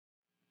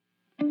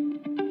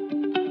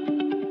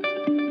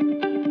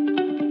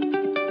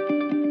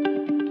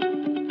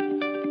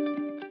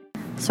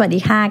สวัสดี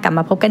ค่ะกลับ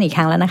มาพบกันอีกค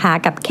รั้งแล้วนะคะ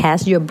กับ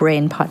Cast Your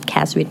Brain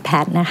Podcast with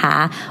Pat นะคะ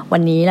วั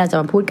นนี้เราจะ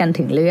มาพูดกัน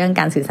ถึงเรื่อง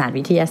การสื่อสาร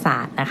วิทยาศา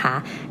สตร์นะคะ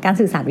การ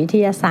สื่อสารวิท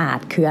ยาศาสต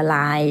ร์คืออะไร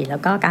แล้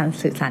วก็การ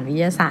สื่อสารวิท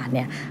ยาศาสตร์เ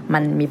นี่ยมั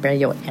นมีประ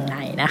โยชน์ยังไง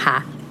นะคะ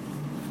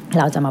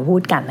เราจะมาพู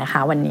ดกันนะค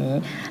ะวันนี้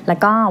แล้ว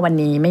ก็วัน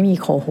นี้ไม่มี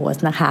โคโฮส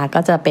ต์นะคะ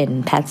ก็จะเป็น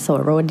แพทโซ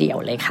โล่เดี่ยว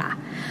เลยค่ะ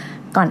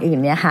ก่อนอื่น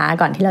เนี่ยค่ะ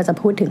ก่อนที่เราจะ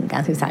พูดถึงกา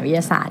รสื่อสารวิท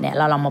ยาศาสตร์เนี่ยเ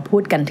ราลองมาพู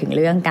ดกันถึงเ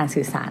รื่องการ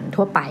สื่อสาร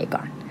ทั่วไป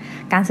ก่อน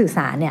การสื่อส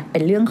ารเนี่ยเป็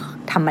นเรื่อง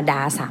ธรรมดา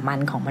สามัญ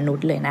ของมนุษ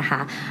ย์เลยนะคะ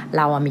เ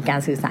รามีการ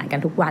สื่อสารกัน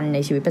ทุกวันใน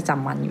ชีวิตประจ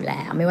ำวันอยู่แ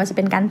ล้วไม่ว่าจะเ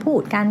ป็นการพู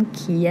ดการเ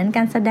ขียนก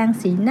ารแสดง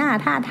สีหน้า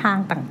ท่าทาง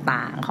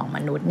ต่างๆของม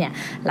นุษย์เนี่ย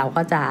เรา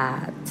ก็จะ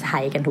ใช้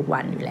กันทุกวั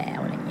นอยู่แล้ว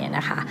อะไรเงี้ยน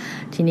ะคะ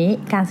ทีนี้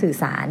การสื่อ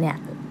สารเนี่ย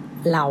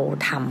เรา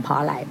ทำเพราะ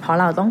อะไรเพราะ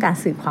เราต้องการ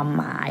สื่อความ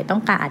หมายต้อ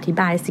งการอธิ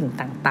บายสิ่ง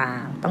ต่า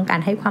งๆต้องการ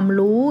ให้ความ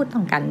รู้ต้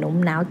องการโน้ม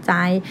น้าวใจ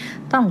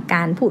ต้องก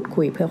ารพูด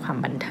คุยเพื่อความ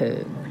บันเทิ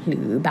งหรื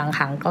อบางค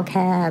รั้งก็แ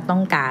ค่ต้อ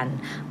งการ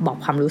บอก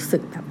ความรู้สึ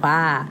กแบบว่า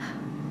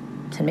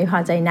ฉันไม่พอ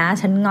ใจนะ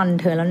ฉันงอน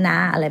เธอแล้วนะ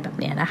อะไรแบบ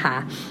นี้นะคะ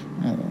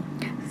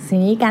ที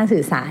นี้การ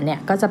สื่อสารเนี่ย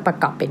ก็จะประ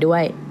กอบไปด้ว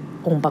ย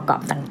องค์ประกอ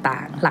บต่า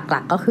งๆหลั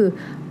กๆก็คือ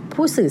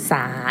ผู้สื่อส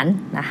าร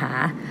นะคะ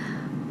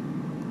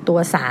ตัว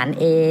สาร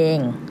เอง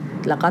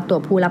แล้วก็ตัว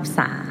ผู้รับ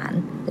สาร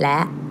และ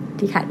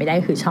ที่ขาดไม่ได้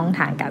คือช่องท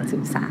างการ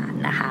สื่อสาร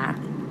นะคะ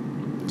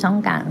ช่อง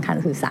ทางการ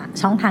สื่อส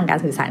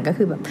ารก็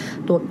คือแบบ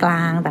ตัวกล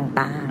าง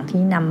ต่างๆ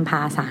ที่นำพ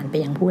าสารไป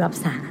ยังผู้รับ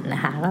สารน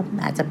ะคะก็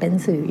อาจจะเป็น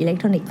สื่ออิเล็ก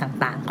ทรอนิกส์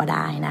ต่างๆก็ไ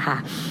ด้นะคะ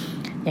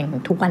อย่าง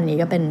ทุกวันนี้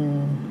ก็เป็น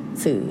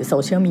สื่อโซ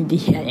เชียลมีเดี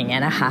ยอย่างเงี้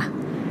ยนะคะ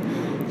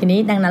ทีนี้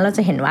ดังนั้นเราจ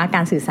ะเห็นว่าก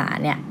ารสื่อสาร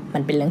เนี่ยมั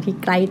นเป็นเรื่องที่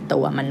ใกล้ตั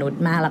วมนุษ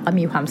ย์มากแล้วก็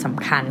มีความส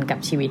ำคัญกับ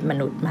ชีวิตม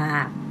นุษย์มา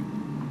ก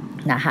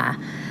นะคะ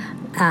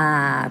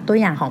ตัว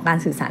อย่างของการ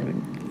สื่อสาร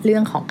เรื่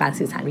องของการ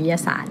สื่อสารวิทย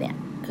าศาสตร์เนี่ย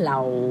เรา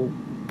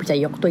จะ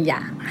ยกตัวอย่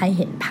างให้เ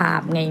ห็นภา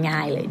พง่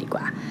ายๆเลยดีก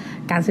ว่า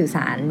การสื่อส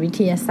ารวิ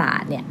ทยาศาส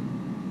ตร์เนี่ย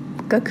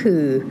ก็คื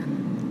อ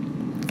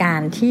กา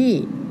รที่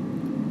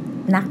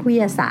นักวิท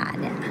ยาศาสต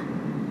ร์เนี่ย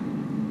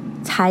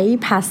ใช้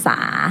ภาษา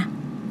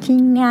ที่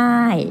ง่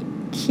าย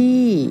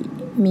ที่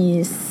มี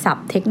ศัพ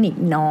ท์เทคนิค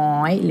น้อ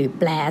ยหรือ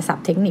แปลศัพ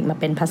ท์เทคนิคมา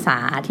เป็นภาษา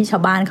ที่ชา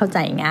วบ้านเข้าใจ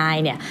ง่าย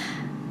เนี่ย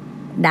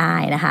ได้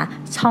นะคะ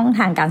ช่องท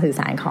างการสื่อ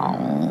สาร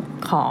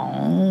ของ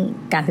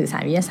การสื่อสา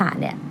รวิทยาศาสต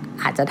ร์เนี่ย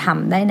อาจจะท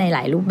ำได้ในหล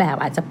ายรูปแบบ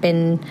อาจจะเป็น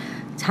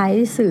ใช้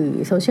สื่อ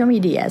โซเชียล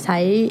มีเดียใช้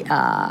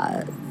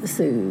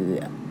สื่อ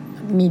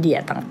มีเดีย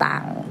ต่า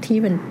งๆที่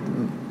เป็น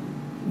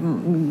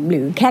หรื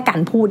อแค่กา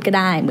รพูดก็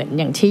ได้เหมือน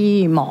อย่างที่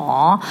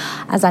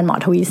อาจารย์หมอ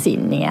ทวีสิ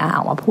นเนี่ยอ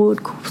อกมาพูด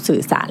สื่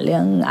อสารเรื่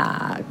อง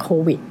โค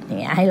วิดอย่าง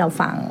เงี้ยให้เรา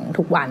ฟัง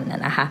ทุกวัน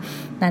นะคะ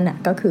นั่น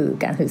ก็คือ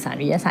การสื่อสาร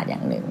วิทยาศาสตร์อย่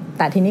างหนึ่งแ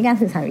ต่ทีนี้การ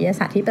สื่อสารวิทยา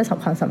ศาสตร์ที่ประสบ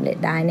ความสำเร็จ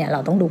ได้เนี่ยเรา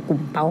ต้องดูกลุ่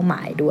มเป้าหม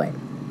ายด้วย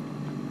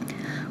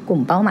กลุ่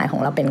มเป้าหมายขอ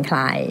งเราเป็นใคร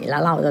แล้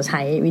วเราจะใ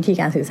ช้วิธี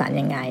การสื่อสาร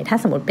ยังไงถ้า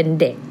สมมติเป็น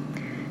เด็ก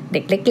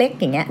เล็กๆ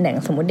อย่างเงี้ยอย่าง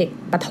สมมติเด็ก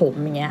ประถม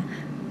อย่างเงี้ย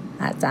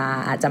อ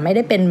าจจะไม่ไ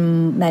ด้เป็น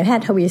นายแพท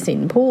ย์ทวีสิน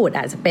พูด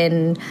อาจจะเป็น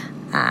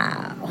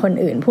คน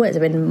อื่นพูดอาจจ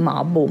ะเป็นหมอ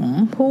บุ๋ม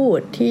พูด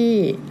ที่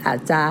อาจ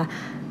จะ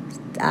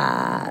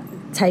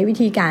ใช้วิ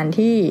ธีการ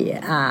ที่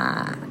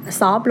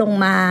ซอฟลง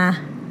มา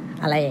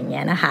อะไรอย่างเงี้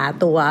ยนะคะ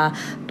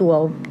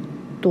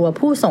ตัว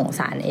ผู้ส่ง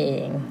สารเอ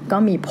งก็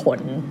มีผล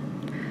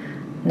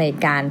ใน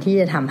การที่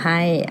จะทำให้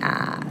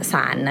ส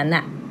ารนั้น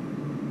น่ะ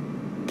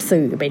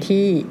สื่อไป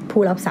ที่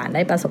ผู้รับสารไ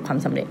ด้ประสบความ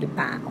สำเร็จหรือเ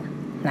ปล่า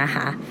นะค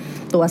ะ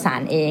ตัวสา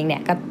รเองเนี่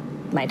ยก็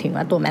หมายถึง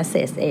ว่าตัว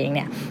message เองเ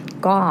นี่ย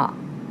ก็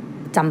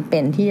จำเป็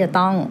นที่จะ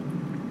ต้อง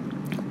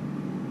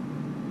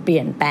เป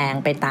ลี่ยนแปลง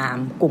ไปตาม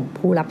กลุ่ม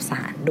ผู้รับส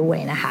ารด้วย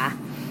นะคะ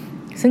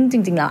ซึ่งจ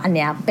ริงๆแล้วอันเ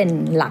นี้ยเป็น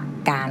หลัก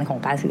การของ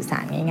การสื่อสา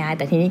รง่ายๆแ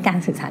ต่ทีนี้การ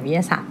สื่อสารวิท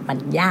ยาศาสตร์มัน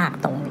ยาก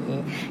ตรงนี้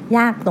ย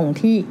ากตรง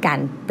ที่กา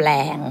รแปล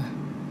ง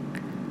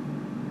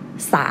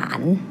สา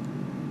ร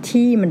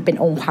ที่มันเป็น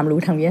องค์ความรู้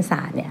ทางวิทยาศ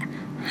าสตร์เนี่ย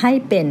ให้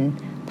เป็น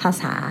ภา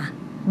ษา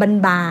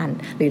บ้าน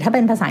ๆหรือถ้าเ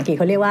ป็นภาษาอังกฤษ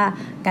เขาเรียกว่า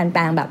การแป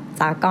ลงแบบ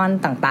จากอน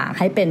ต่างๆ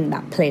ให้เป็นแบ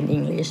บ plain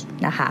English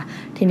นะคะ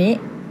ทีนี้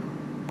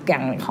อย่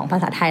างของภา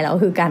ษาไทยแล้ว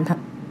ก็คือ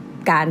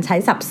การใช้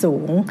ศัพท์สู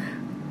ง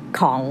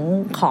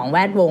ของแว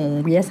ดวง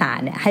วิทยาศาสต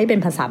ร์เนี่ยให้เป็น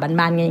ภาษา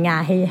บ้านๆง่า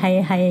ยๆ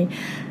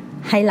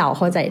ให้เราเ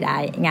ข้าใจได้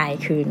ง่าย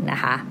ขึ้นนะ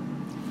คะ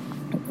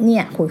เนี่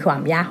ยคือควา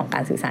มยากของกา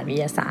รสื่อสารวิท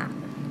ยาศาสตร์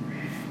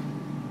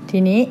ที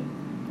นี้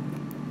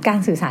การ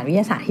สื่อสารวิท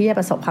ยาศาสตร์ที่จะ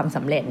ประสบความส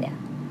ำเร็จเนี่ย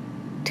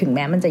ถึงแ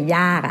ม้มันจะย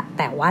าก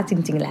แต่ว่าจ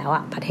ริงๆแล้ว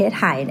ประเทศ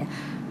ไทยเนี่ย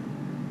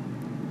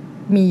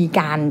มี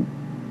การ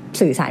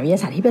สื่อสารวิทย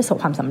าศาสตร์ที่ประสบ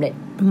ความสำเร็จ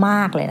ม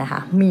ากเลยนะคะ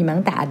มีมา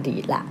ตั้งแต่อดี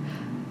ตละ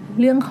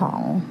เรื่องของ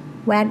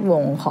แวดว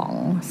งของ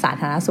สา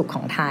ธารณสุขข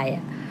องไทย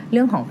เ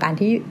รื่องของการ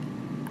ที่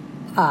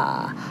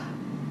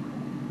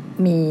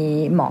มี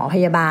หมอพ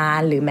ยาบาล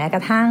หรือแม้กร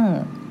ะทั่ง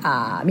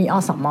มีอ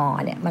สม.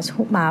เนี่ยม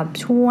า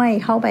ช่วย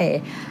เข้าไป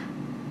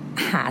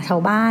หาชา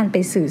วบ้านไป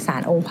สื่อสา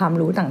รองค์ความ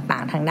รู้ต่า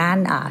งๆทางด้าน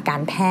กา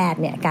รแพทย์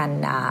เนี่ยการ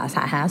ส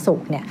าธารณสุ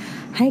ขเนี่ย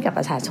ให้กับป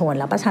ระชาชน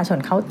แล้วประชาชน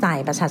เข้าใจ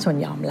ประชาชน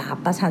ยอมรับ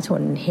ประชาช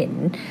นเ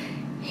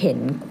ห็น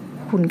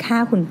คุณค่า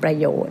คุณประ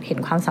โยชน์เห็น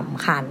ความส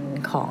ำคัญ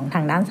ของท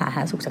างด้านสาธา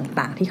รณสุข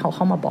ต่างๆที่เขาเ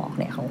ข้ามาบอก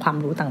เนี่ยของความ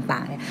รู้ต่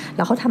างๆเนี่ยแ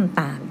ล้วเขาทำ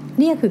ตาม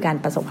นี่คือการ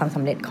ประสบความส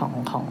ำเร็จ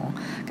ของ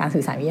การ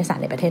สื่อสารวิทยาศาสต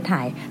ร์ในประเทศไท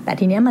ยแต่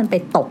ทีนี้มันไป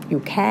ตกอ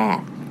ยู่แค่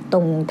ตร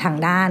งทาง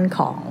ด้านข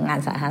องงาน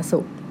สาธารณสุ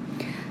ข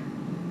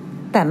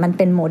แต่มันเ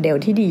ป็นโมเดล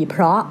ที่ดีเพ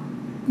ราะ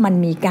มัน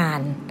มีกา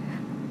ร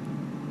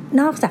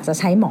นอกจากจะ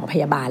ใช้หมอพ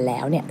ยาบาลแล้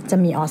วเนี่ยจะ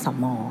มีอส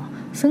ม.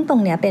ซึ่งตร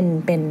งนี้เ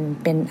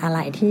ป็นอะไร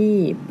ที่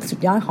สุด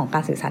ยอดของกา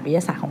รสื่อสารวิท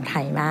ยาศาสตร์ของไท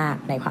ยมาก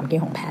ในความคิด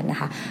ของแพทย์นะ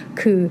คะ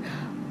คือ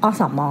อ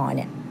สม.เ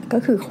นี่ยก็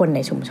คือคนใน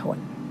ชุมชน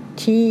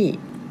ที่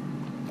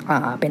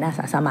เป็นอาส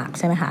าสมัคร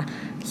ใช่ไหมคะ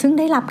ซึ่ง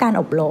ได้รับการ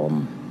อบรม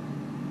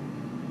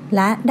แ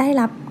ละได้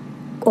รับ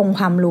องค์ค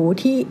วามรู้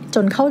ที่จ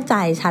นเข้าใจ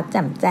ชัดแ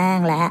จ่มแจ้ง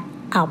และ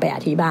เอาไปอ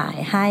ธิบาย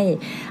ให้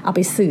เอาไป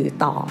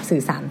สื่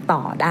อสารต่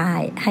อได้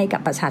ให้กั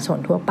บประชาชน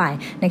ทั่วไป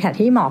ในขณะ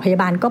ที่หมอพยา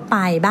บาลก็ไป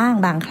บ้าง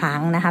บางครั้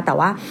งนะคะแต่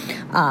ว่า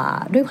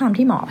ด้วยความ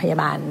ที่หมอพยา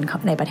บาล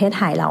ในประเทศไ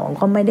ทยเรา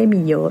ก็ไม่ได้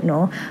มีเยอะเนา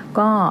ะ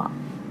ก็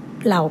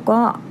เราก็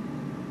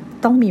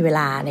ต้องมีเว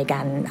ลาในก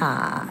าร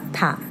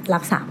รั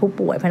กษาผู้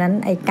ป่วยเพราะฉะนั้น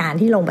ไอ้การ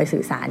ที่ลงไป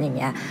สื่อสารอย่างเ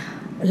งี้ย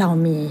เรา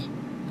มี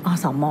อ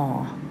สม.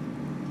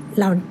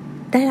เรา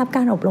ได้รับก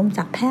ารอบรมจ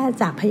ากแพทย์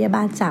จากพยาบ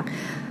าลจาก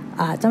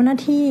เจ้าหน้า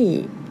ที่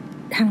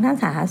ทางด้าน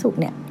สาธารณสุข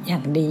เนี่ยอย่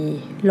างดี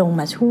ลง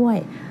มาช่วย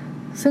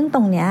ซึ่งต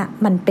รงเนี้ย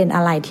มันเป็นอ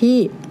ะไรที่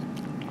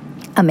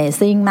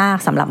Amazing มาก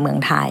สำหรับเมือง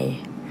ไทย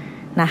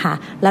นะคะ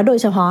แล้วโดย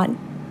เฉพาะ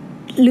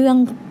เรื่อง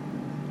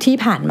ที่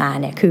ผ่านมา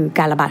เนี่ยคือก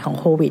ารระบาดของ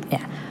โควิดเ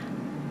นี่ย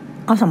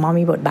อสม.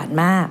มีบทบาท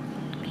มาก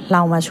เร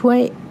ามาช่วย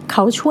เข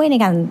าช่วยใน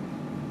การ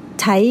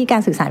ใช้กา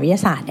รสื่อสารวิทย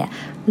าศาสตร์เนี่ย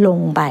ลง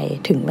ไป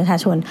ถึงประชา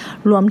ชน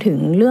รวมถึง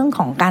เรื่องข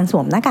องการส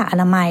วมหน้ากากอ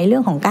นามัยเรื่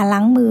องของการล้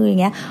างมืออย่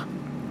างเงี้ย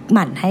ห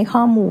มั่นให้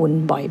ข้อมูล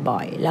บ่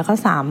อยๆแล้วก็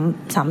ซ้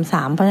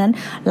ำเพราะฉะนั้น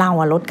เรา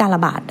ลดการร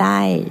ะบาดไ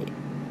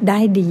ด้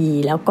ดี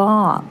แล้วก็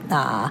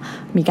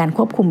มีการค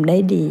วบคุมได้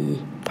ดี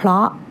เพรา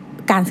ะ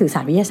การสื่อสา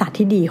รวิทยาศาสตร์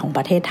ที่ดีของป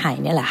ระเทศไทย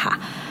เนี่ยแหละค่ะ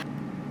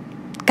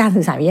การ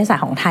สื่อสารวิทยาศาสต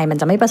ร์ของไทยมัน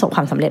จะไม่ประสบค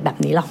วามสำเร็จแบบ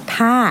นี้หรอก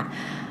ถ้า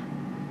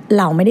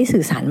เราไม่ได้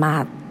สื่อสารมา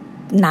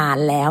นาน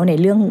แล้วใน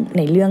เ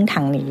รื่องท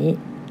างนี้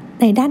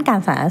ในด้านการ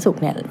สาธารณสุข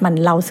เนี่ย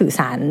เราสื่อ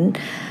สาร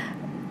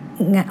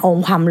อง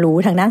ค์ความรู้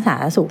ทางด้านสาธ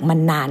ารณสุขมัน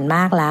นานม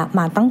ากแล้ว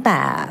มาตั้งแต่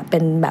เ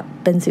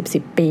ป็น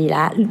10 ปีแ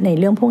ล้วใน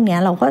เรื่องพวกนี้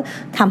เราก็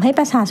ทำให้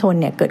ประชาชน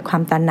เนี่ยเกิดควา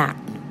มตระหนัก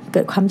เ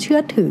กิดความเชื่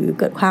อถือ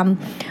เกิดความ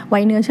ไว้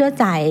เนื้อเชื่อ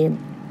ใจ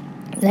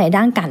ใน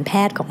ด้านการแพ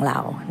ทย์ของเรา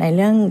ในเ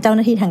รื่องเจ้าห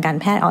น้าที่ทางการ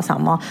แพทย์อส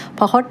ม.พ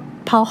อ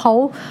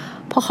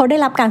เขาได้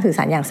รับการสื่อส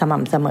ารอย่างส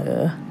ม่ำเสมอ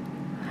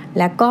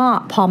แล้วก็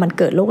พอมัน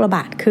เกิดโรคระบ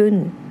าดขึ้น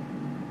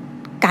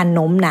การโ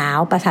น้มน้าว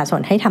ประชาชน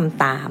ให้ท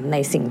ำตามใน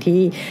สิ่ง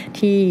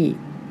ที่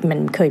มัน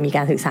เคยมีก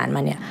ารสื่อสารม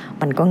าเนี่ย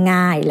มันก็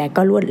ง่ายและ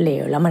ก็รวดเร็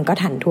วแล้วมันก็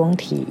ทันท่วง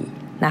ที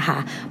นะคะ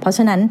เพราะฉ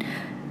ะนั้น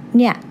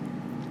เนี่ย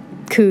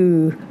คือ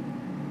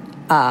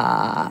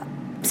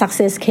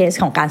success case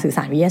ของการสื่อส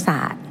ารวิทยาศ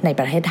าสตร์ใน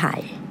ประเทศไทย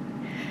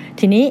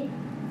ทีนี้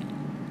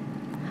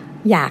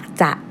อยาก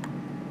จะ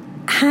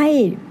ให้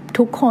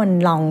ทุกคน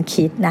ลอง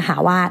คิดนะคะ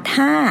ว่า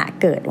ถ้า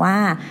เกิดว่า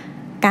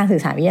การสื่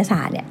อสารวิทยาศ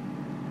าสตร์เนี่ย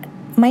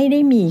ไม่ได้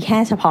มีแค่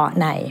เฉพาะ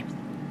ใน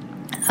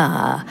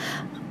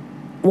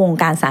วง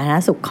การสาธารณ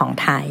สุขของ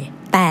ไทย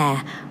แต่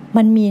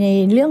มันมีใน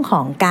เรื่องข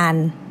องการ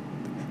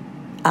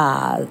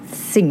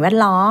สิ่งแวด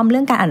ล้อมเรื่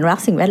องการอนุรัก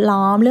ษ์สิ่งแวด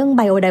ล้อมเรื่อง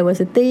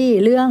biodiversity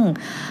เรื่อง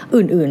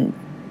อื่น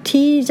ๆ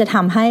ที่จะท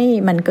ำให้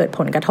มันเกิดผ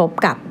ลกระทบ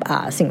กับ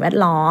สิ่งแวด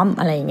ล้อม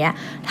อะไรอย่างเงี้ย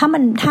ถ้า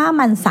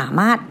มันสา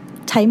มารถ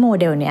ใช้โม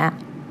เดลเนี้ย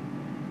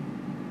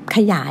ข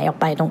ยายออก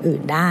ไปตรงอื่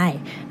นได้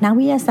นัก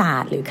วิทยาศา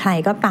สตร์หรือใคร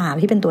ก็ตาม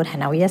ที่เป็นตัวแทน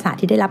นักวิทยาศาสตร์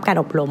ที่ได้รับการ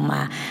อบรมม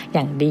าอ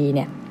ย่างดีเ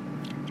นี่ย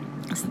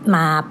ม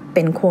าเ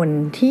ป็นคน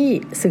ที่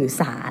สื่อ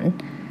สาร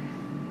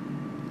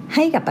ใ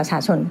ห้กับประชา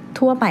ชน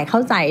ทั่วไปเข้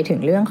าใจถึง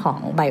เรื่องของ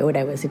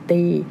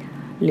biodiversity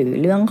หรือ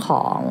เรื่องข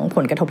องผ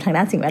ลกระทบทาง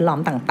ด้านสิ่งแวดล้อม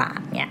ต่าง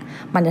ๆเนี่ย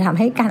มันจะทำใ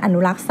ห้การอนุ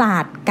รักษ์ศา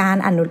สตร์การ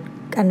อ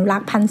นุรั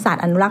กษ์พันธุ์สัต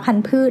ว์อนุรักษ์พัน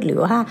ธุ์พืชหรือ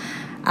ว่า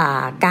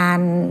การ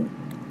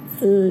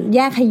แย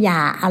กขยะ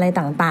อะไร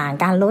ต่าง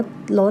ๆการ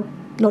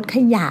ลดข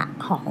ยะ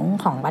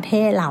ของประเท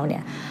ศเราเนี่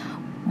ย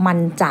มัน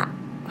จะ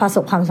ประส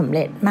บความสำเ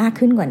ร็จมาก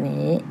ขึ้นกว่า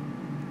นี้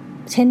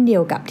เช่นเดีย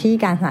วกับที่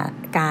ก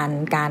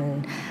าร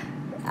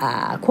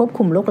ควบ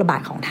คุมโรคระบา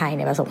ดของไทยใ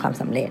นประสบความ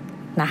สำเร็จ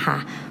นะคะ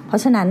เพรา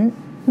ะฉะนั้น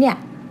เนี่ย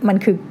มัน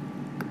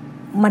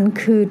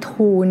คือ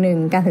ทูหนึ่ง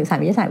การสื่อสาร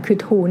วิทยาศาสตร์คือ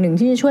ทูหนึ่ง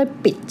ที่จะช่วย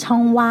ปิดช่อ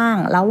งว่าง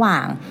ระหว่า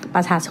งป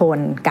ระชาชน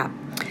กับ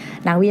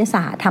นักวิทยาศ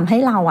าสตร์ทำให้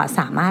เรา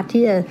สามารถ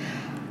ที่จะ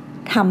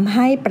ทำใ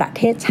ห้ประเ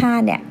ทศชา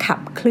ติเนี่ยขับ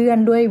เคลื่อน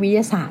ด้วยวิท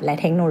ยาศาสตร์และ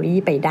เทคโนโลยี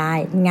ไปได้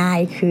ง่า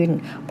ยขึ้น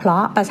เพรา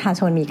ะประชา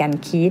ชนมีการ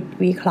คิด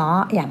วิเคราะ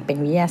ห์อย่างเป็น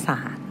วิทยาศา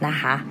สตร์นะ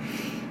คะ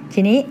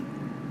ทีนี้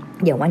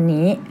เดี๋ยววัน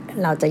นี้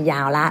เราจะย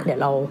าวละเดี๋ยว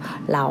เ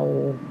รา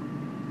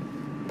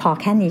พอ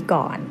แค่นี้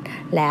ก่อน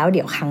แล้วเ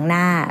ดี๋ยวครั้งห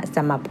น้าจ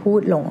ะมาพู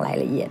ดลงราย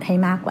ละเอียดให้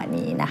มากกว่า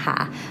นี้นะคะ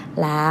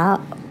แล้ว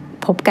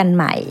พบกันใ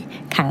หม่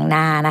ครั้งห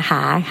น้านะค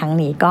ะครั้ง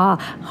นี้ก็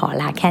ขอ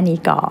ลาแค่นี้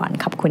ก่อน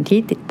ขอบคุณที่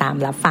ติดตาม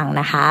รับฟัง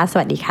นะคะส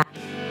วัสดีค่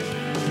ะ